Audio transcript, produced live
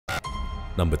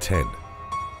Number 10.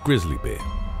 Grizzly bear.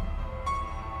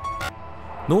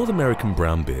 North American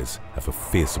brown bears have a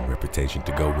fearsome reputation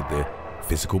to go with their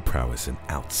physical prowess and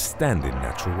outstanding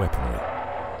natural weaponry.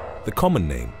 The common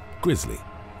name, grizzly,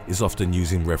 is often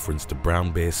used in reference to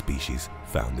brown bear species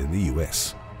found in the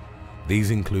US.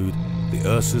 These include the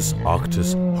Ursus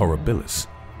arctos horribilis,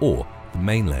 or the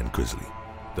mainland grizzly,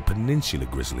 the peninsula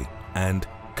grizzly, and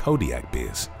Kodiak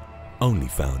bears, only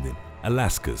found in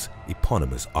Alaska's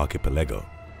eponymous archipelago.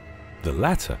 The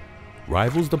latter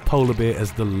rivals the polar bear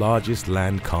as the largest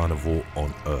land carnivore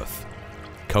on Earth.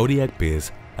 Kodiak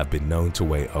bears have been known to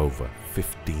weigh over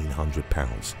 1,500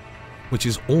 pounds, which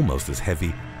is almost as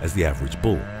heavy as the average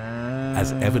bull.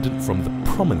 As evident from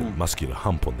the prominent muscular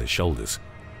hump on their shoulders,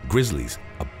 grizzlies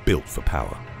are built for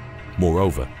power.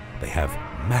 Moreover, they have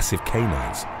massive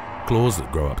canines, claws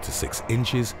that grow up to 6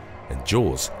 inches, and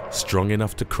jaws strong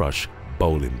enough to crush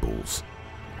bowling balls.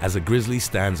 As a grizzly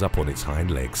stands up on its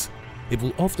hind legs, it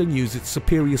will often use its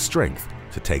superior strength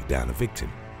to take down a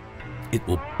victim. It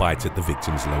will bite at the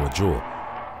victim's lower jaw,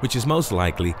 which is most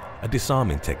likely a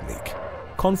disarming technique.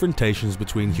 Confrontations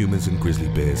between humans and grizzly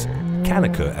bears can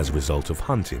occur as a result of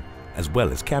hunting as well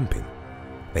as camping.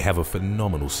 They have a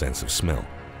phenomenal sense of smell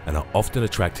and are often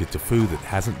attracted to food that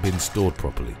hasn't been stored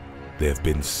properly. There have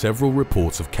been several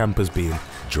reports of campers being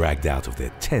dragged out of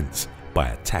their tents by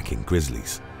attacking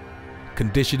grizzlies.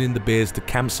 Conditioning the bears to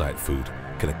campsite food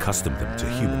can accustom them to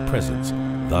human presence,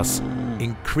 thus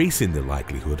increasing the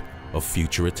likelihood of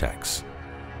future attacks.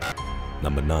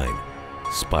 Number 9.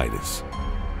 Spiders.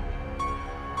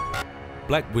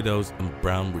 Black widows and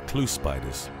brown recluse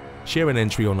spiders share an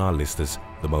entry on our list as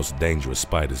the most dangerous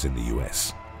spiders in the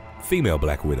US. Female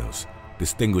black widows,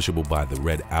 distinguishable by the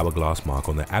red hourglass mark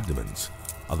on their abdomens,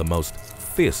 are the most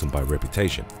fearsome by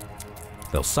reputation.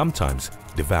 They'll sometimes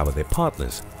devour their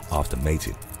partners after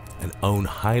mating and own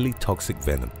highly toxic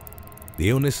venom. The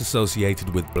illness associated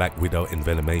with black widow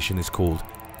envenomation is called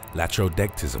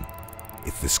latrodectism.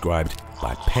 It's described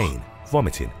by pain,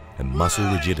 vomiting, and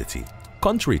muscle rigidity.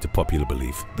 Contrary to popular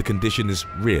belief, the condition is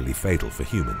rarely fatal for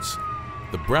humans.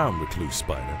 The brown recluse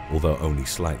spider, although only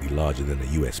slightly larger than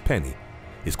a US penny,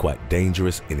 is quite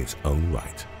dangerous in its own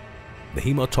right. The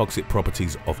hemotoxic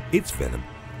properties of its venom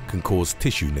can cause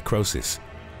tissue necrosis.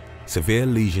 Severe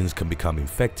lesions can become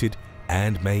infected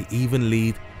and may even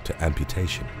lead to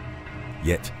amputation.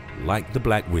 Yet, like the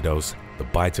black widows, the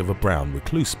bite of a brown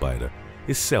recluse spider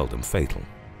is seldom fatal.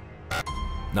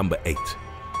 Number 8.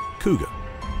 Cougar.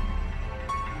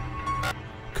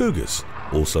 Cougars,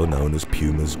 also known as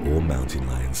pumas or mountain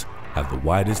lions, have the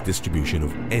widest distribution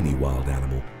of any wild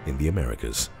animal in the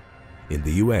Americas. In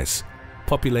the US,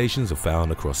 populations are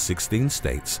found across 16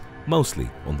 states, mostly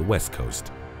on the West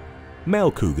Coast.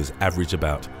 Male cougars average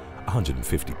about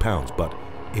 150 pounds, but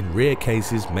in rare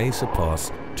cases may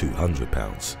surpass 200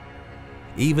 pounds.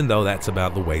 Even though that's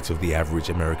about the weight of the average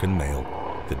American male,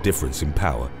 the difference in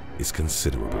power is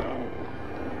considerable.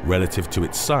 Relative to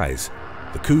its size,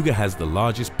 the cougar has the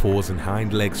largest paws and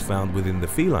hind legs found within the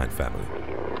feline family.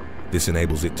 This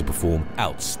enables it to perform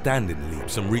outstanding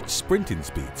leaps and reach sprinting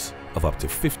speeds of up to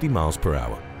 50 miles per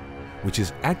hour, which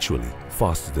is actually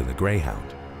faster than a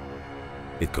greyhound.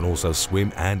 It can also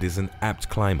swim and is an apt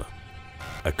climber.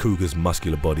 A cougar's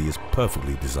muscular body is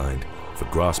perfectly designed for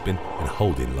grasping and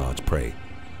holding large prey,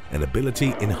 an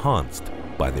ability enhanced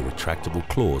by the retractable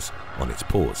claws on its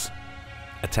paws.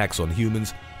 Attacks on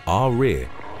humans are rare,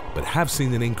 but have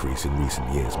seen an increase in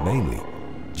recent years, mainly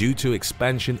due to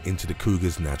expansion into the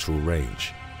cougar's natural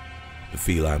range. The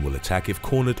feline will attack if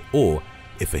cornered or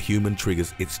if a human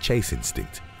triggers its chase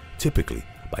instinct, typically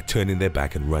by turning their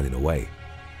back and running away.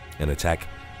 An attack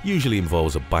usually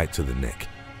involves a bite to the neck,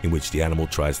 in which the animal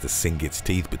tries to sink its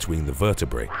teeth between the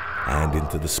vertebrae and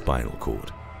into the spinal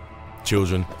cord.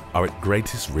 Children are at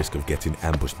greatest risk of getting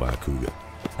ambushed by a cougar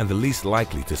and the least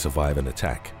likely to survive an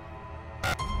attack.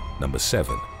 Number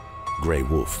 7. Grey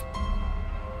wolf.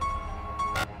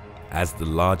 As the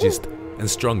largest and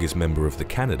strongest member of the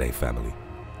Canidae family,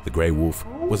 the grey wolf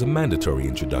was a mandatory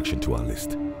introduction to our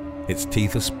list. Its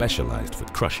teeth are specialized for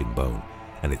crushing bone,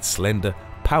 and its slender,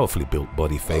 powerfully built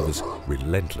body favors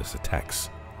relentless attacks.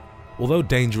 Although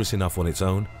dangerous enough on its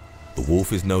own, the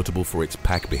wolf is notable for its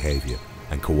pack behavior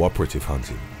and cooperative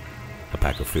hunting. A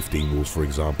pack of 15 wolves, for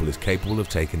example, is capable of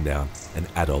taking down an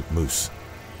adult moose.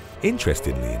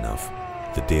 Interestingly enough,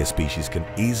 the deer species can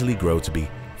easily grow to be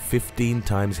 15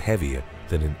 times heavier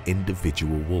than an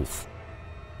individual wolf.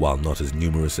 While not as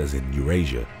numerous as in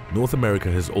Eurasia, North America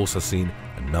has also seen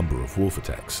a number of wolf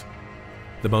attacks.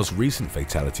 The most recent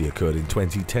fatality occurred in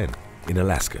 2010 in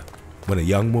Alaska, when a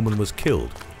young woman was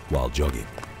killed while jogging.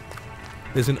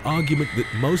 There's an argument that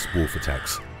most wolf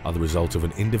attacks are the result of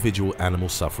an individual animal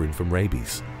suffering from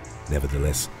rabies.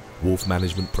 Nevertheless, wolf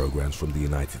management programs from the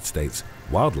United States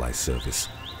Wildlife Service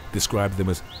describe them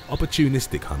as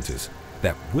opportunistic hunters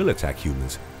that will attack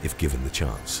humans if given the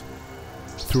chance.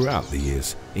 Throughout the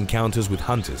years, encounters with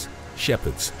hunters,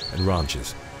 shepherds, and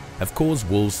ranchers have caused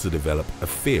wolves to develop a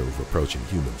fear of approaching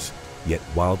humans. Yet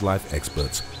wildlife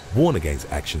experts warn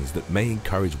against actions that may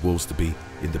encourage wolves to be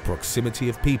in the proximity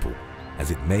of people,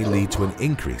 as it may lead to an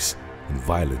increase in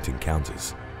violent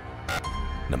encounters.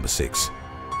 Number 6.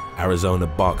 Arizona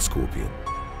bark scorpion.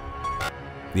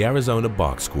 The Arizona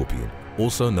bark scorpion,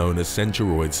 also known as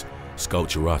Centauroides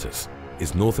sculpturatus,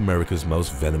 is North America's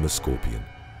most venomous scorpion.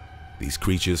 These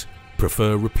creatures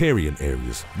prefer riparian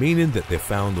areas, meaning that they're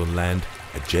found on land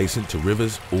adjacent to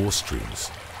rivers or streams.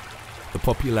 The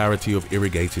popularity of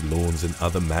irrigated lawns and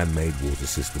other man-made water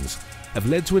systems have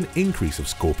led to an increase of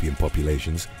scorpion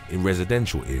populations in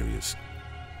residential areas.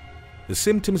 The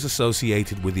symptoms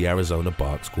associated with the Arizona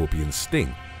bark scorpion's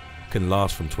sting can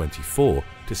last from 24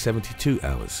 to 72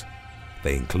 hours.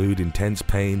 They include intense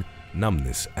pain,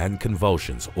 numbness, and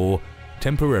convulsions or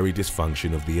temporary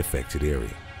dysfunction of the affected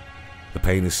area. The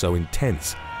pain is so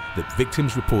intense that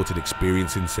victims reported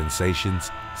experiencing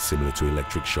sensations similar to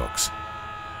electric shocks.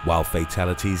 While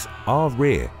fatalities are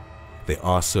rare, there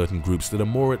are certain groups that are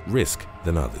more at risk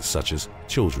than others, such as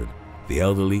children, the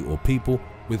elderly, or people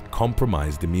with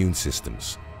compromised immune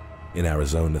systems. In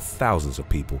Arizona, thousands of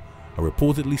people are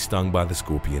reportedly stung by the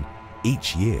scorpion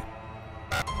each year.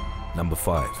 Number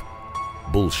 5.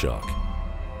 Bull shark.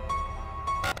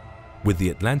 With the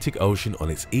Atlantic Ocean on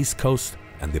its east coast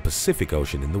and the Pacific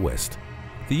Ocean in the west,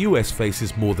 the US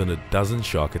faces more than a dozen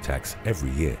shark attacks every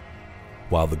year.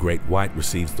 While the great white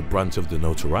receives the brunt of the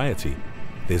notoriety,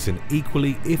 there's an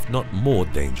equally, if not more,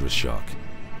 dangerous shark.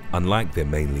 Unlike their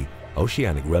mainly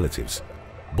oceanic relatives,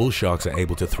 bull sharks are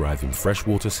able to thrive in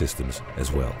freshwater systems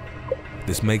as well.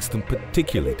 This makes them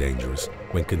particularly dangerous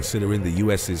when considering the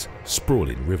US's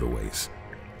sprawling riverways.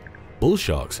 Bull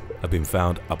sharks have been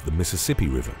found up the Mississippi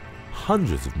River,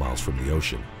 hundreds of miles from the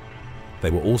ocean. They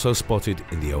were also spotted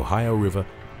in the Ohio River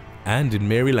and in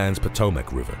Maryland's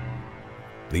Potomac River.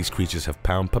 These creatures have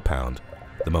pound per pound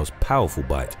the most powerful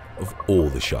bite of all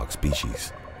the shark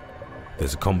species.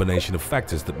 There's a combination of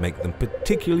factors that make them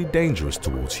particularly dangerous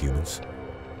towards humans.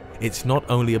 It's not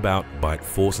only about bite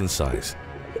force and size.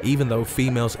 Even though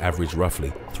females average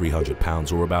roughly 300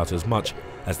 pounds or about as much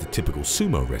as the typical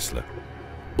sumo wrestler,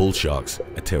 bull sharks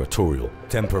are territorial,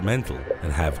 temperamental,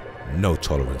 and have no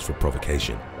tolerance for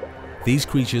provocation. These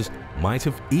creatures might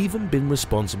have even been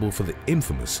responsible for the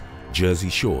infamous Jersey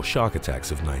Shore shark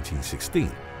attacks of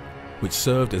 1916, which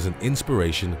served as an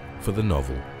inspiration for the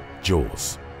novel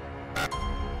Jaws.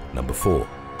 Number 4.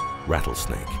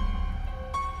 Rattlesnake.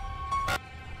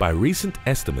 By recent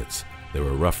estimates, there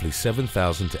are roughly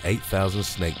 7,000 to 8,000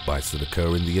 snake bites that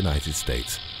occur in the United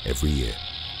States every year.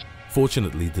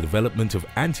 Fortunately, the development of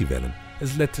antivenom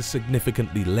has led to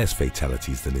significantly less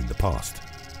fatalities than in the past.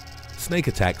 Snake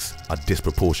attacks are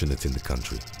disproportionate in the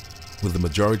country, with the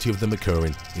majority of them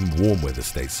occurring in warm weather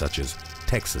states such as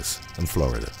Texas and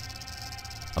Florida.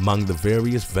 Among the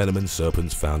various venomous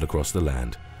serpents found across the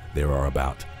land, there are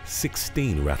about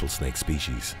 16 rattlesnake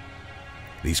species.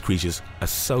 These creatures are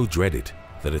so dreaded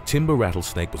that a timber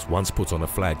rattlesnake was once put on a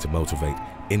flag to motivate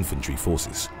infantry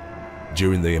forces.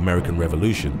 During the American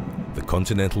Revolution, the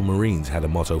Continental Marines had a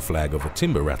motto flag of a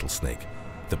timber rattlesnake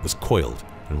that was coiled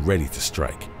and ready to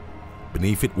strike.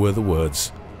 Beneath it were the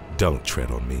words, "Don't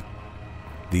tread on me."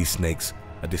 These snakes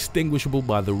are distinguishable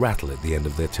by the rattle at the end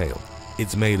of their tail.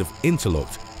 It's made of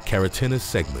interlocked keratinous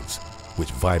segments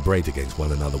which vibrate against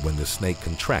one another when the snake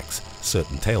contracts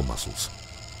certain tail muscles.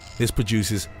 This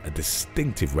produces a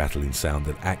distinctive rattling sound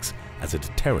that acts as a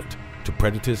deterrent to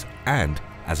predators and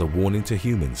as a warning to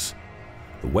humans.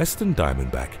 The western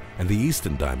diamondback and the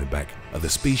eastern diamondback are the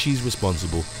species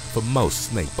responsible for most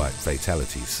snakebite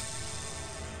fatalities.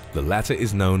 The latter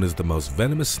is known as the most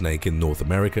venomous snake in North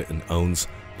America and owns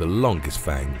the longest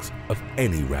fangs of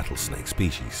any rattlesnake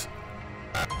species.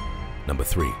 Number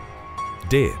 3.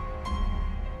 Deer.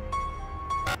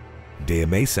 Deer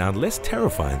may sound less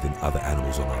terrifying than other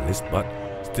animals on our list, but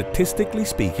statistically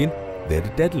speaking, they're the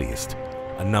deadliest.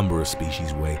 A number of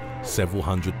species weigh several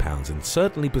hundred pounds and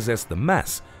certainly possess the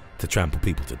mass to trample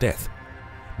people to death.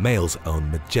 Males own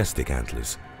majestic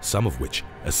antlers, some of which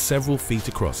are several feet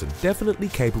across and definitely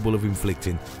capable of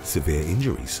inflicting severe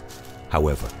injuries.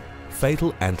 However,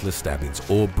 fatal antler stabbings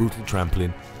or brutal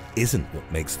trampling isn't what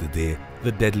makes the deer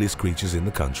the deadliest creatures in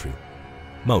the country.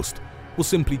 Most will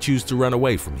simply choose to run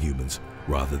away from humans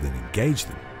rather than engage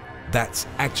them. That's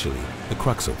actually the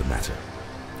crux of the matter.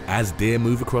 As deer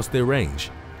move across their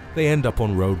range, they end up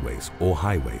on roadways or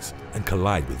highways and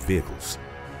collide with vehicles.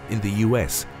 In the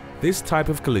US, this type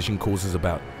of collision causes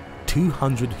about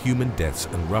 200 human deaths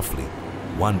and roughly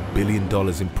 $1 billion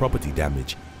in property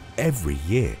damage every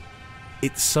year.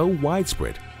 It's so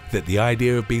widespread that the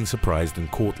idea of being surprised and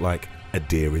caught like a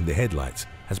deer in the headlights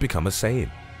has become a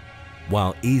saying.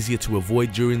 While easier to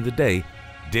avoid during the day,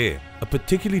 deer are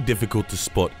particularly difficult to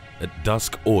spot at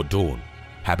dusk or dawn.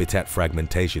 Habitat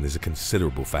fragmentation is a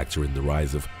considerable factor in the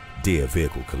rise of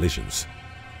deer-vehicle collisions.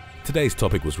 Today's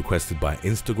topic was requested by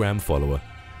Instagram follower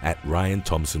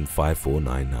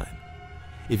 @RyanThompson5499.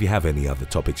 If you have any other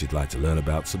topics you'd like to learn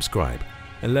about, subscribe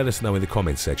and let us know in the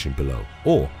comments section below,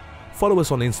 or follow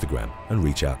us on Instagram and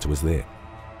reach out to us there.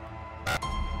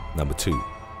 Number 2.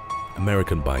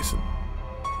 American bison.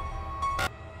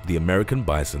 The American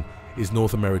bison is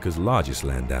North America's largest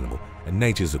land animal and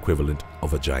nature's equivalent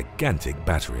of a gigantic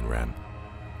battering ram.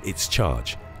 Its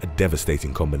charge, a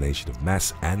devastating combination of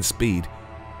mass and speed,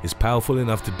 is powerful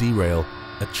enough to derail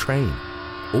a train.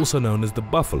 Also known as the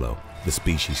buffalo, the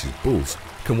species' bulls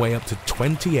can weigh up to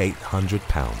 2,800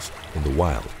 pounds in the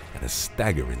wild and a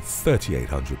staggering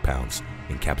 3,800 pounds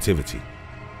in captivity.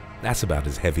 That's about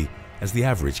as heavy as the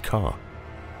average car.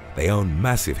 They own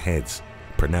massive heads,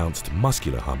 pronounced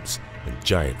muscular humps, and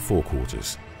giant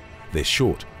forequarters. Their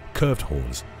short, curved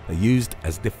horns are used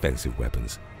as defensive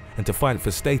weapons and to fight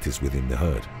for status within the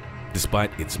herd.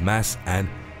 Despite its mass and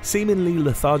seemingly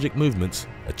lethargic movements,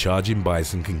 a charging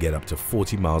bison can get up to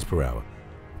 40 miles per hour.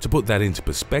 To put that into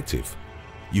perspective,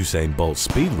 Usain Bolt's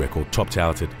speed record topped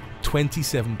out at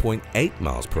 27.8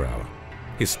 miles per hour.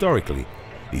 Historically,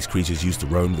 these creatures used to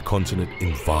roam the continent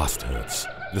in vast herds.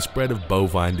 The spread of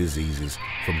bovine diseases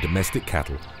from domestic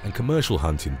cattle and commercial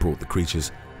hunting brought the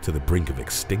creatures to the brink of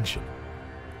extinction.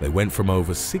 They went from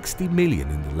over 60 million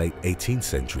in the late 18th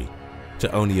century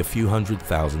to only a few hundred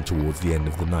thousand towards the end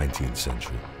of the 19th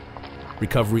century.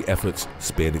 Recovery efforts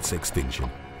spared its extinction,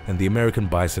 and the American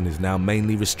bison is now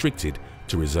mainly restricted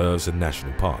to reserves and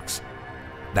national parks.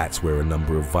 That's where a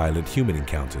number of violent human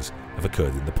encounters have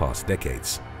occurred in the past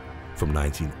decades. From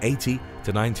 1980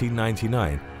 to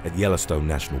 1999, at Yellowstone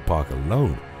National Park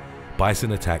alone,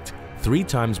 bison attacked 3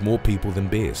 times more people than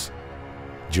bears.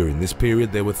 During this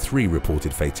period, there were 3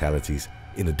 reported fatalities,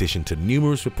 in addition to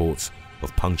numerous reports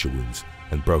of puncture wounds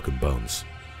and broken bones.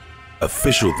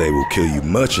 Official They Will Kill You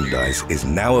merchandise is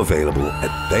now available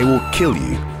at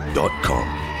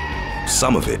theywillkillyou.com.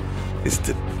 Some of it is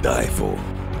to die for.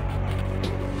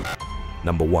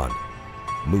 Number 1.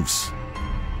 Moose.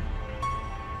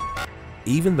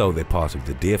 Even though they're part of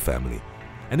the deer family,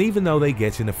 and even though they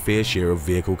get in a fair share of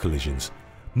vehicle collisions,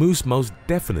 moose most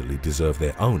definitely deserve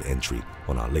their own entry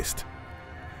on our list.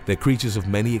 They're creatures of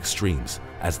many extremes,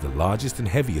 as the largest and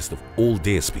heaviest of all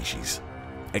deer species.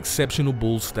 Exceptional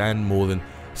bulls stand more than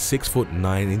 6 foot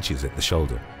 9 inches at the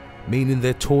shoulder, meaning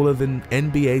they're taller than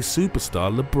NBA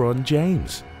superstar LeBron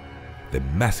James. Their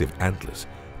massive antlers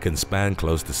can span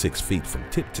close to 6 feet from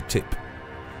tip to tip,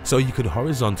 so you could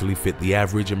horizontally fit the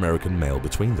average American male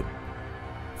between them.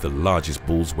 The largest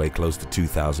bulls weigh close to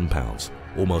 2,000 pounds,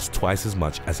 almost twice as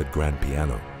much as a grand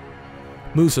piano.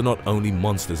 Moose are not only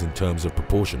monsters in terms of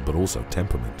proportion but also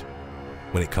temperament.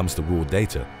 When it comes to raw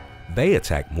data, they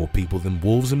attack more people than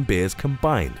wolves and bears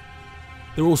combined.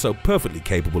 They're also perfectly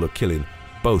capable of killing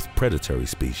both predatory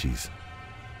species.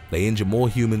 They injure more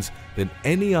humans than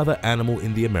any other animal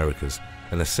in the Americas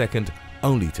and are second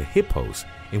only to hippos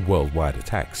in worldwide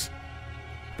attacks.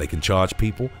 They can charge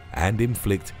people and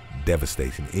inflict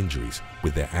devastating injuries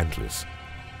with their antlers.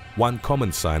 One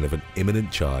common sign of an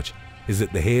imminent charge is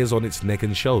that the hairs on its neck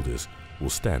and shoulders will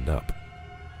stand up.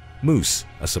 Moose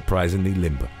are surprisingly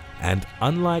limber, and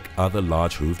unlike other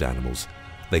large-hooved animals,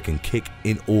 they can kick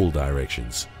in all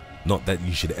directions. Not that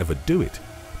you should ever do it,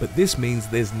 but this means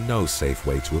there's no safe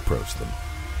way to approach them.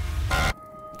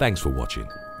 Thanks for watching.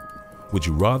 Would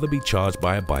you rather be charged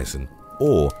by a bison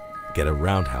or get a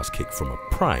roundhouse kick from a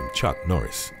prime Chuck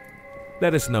Norris?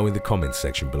 Let us know in the comments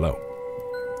section below.